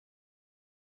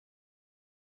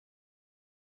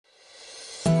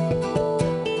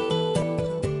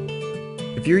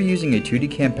If you're using a 2D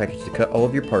CAM package to cut all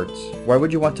of your parts, why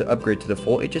would you want to upgrade to the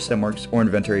full HSMWorks or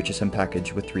Inventor HSM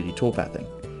package with 3D toolpathing?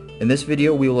 In this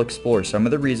video, we will explore some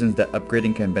of the reasons that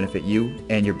upgrading can benefit you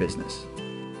and your business.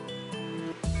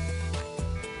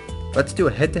 Let's do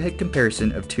a head-to-head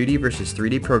comparison of 2D versus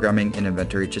 3D programming in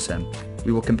Inventor HSM.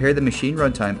 We will compare the machine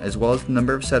runtime as well as the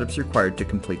number of setups required to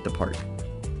complete the part.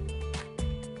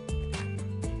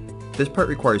 This part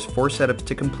requires 4 setups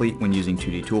to complete when using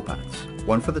 2D toolpaths.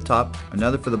 One for the top,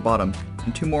 another for the bottom,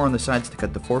 and 2 more on the sides to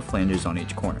cut the 4 flanges on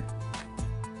each corner.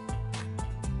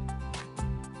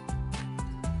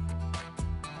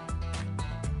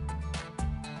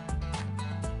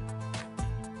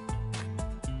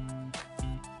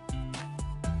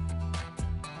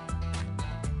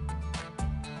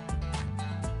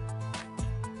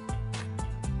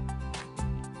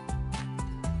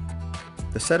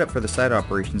 The setup for the side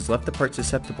operations left the part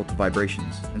susceptible to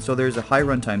vibrations, and so there is a high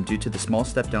runtime due to the small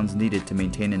step-downs needed to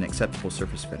maintain an acceptable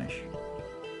surface finish.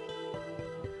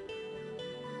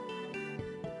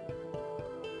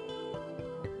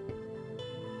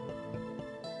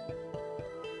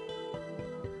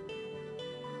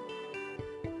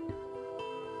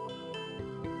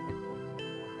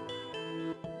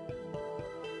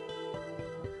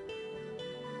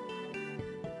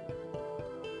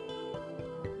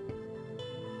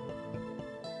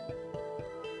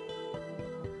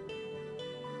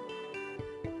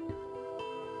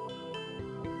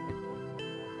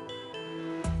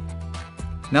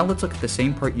 Now let's look at the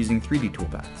same part using 3D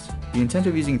toolpaths. The intent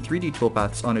of using 3D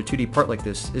toolpaths on a 2D part like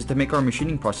this is to make our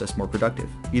machining process more productive,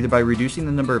 either by reducing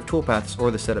the number of toolpaths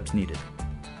or the setups needed.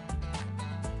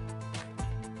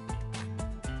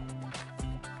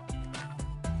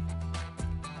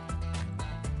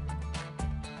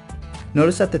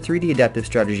 Notice that the 3D adaptive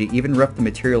strategy even roughed the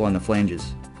material on the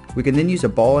flanges. We can then use a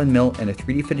ball and mill and a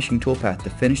 3D finishing toolpath to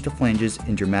finish the flanges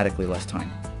in dramatically less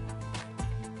time.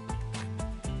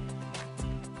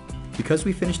 Because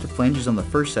we finished the flanges on the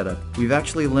first setup, we've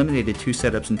actually eliminated 2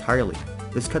 setups entirely.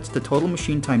 This cuts the total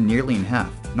machine time nearly in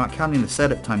half, not counting the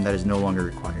setup time that is no longer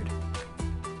required.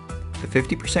 The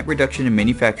 50% reduction in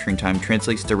manufacturing time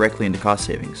translates directly into cost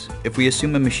savings. If we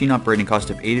assume a machine operating cost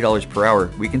of $80 per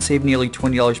hour, we can save nearly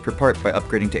 $20 per part by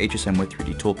upgrading to HSM with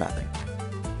 3D toolpathing.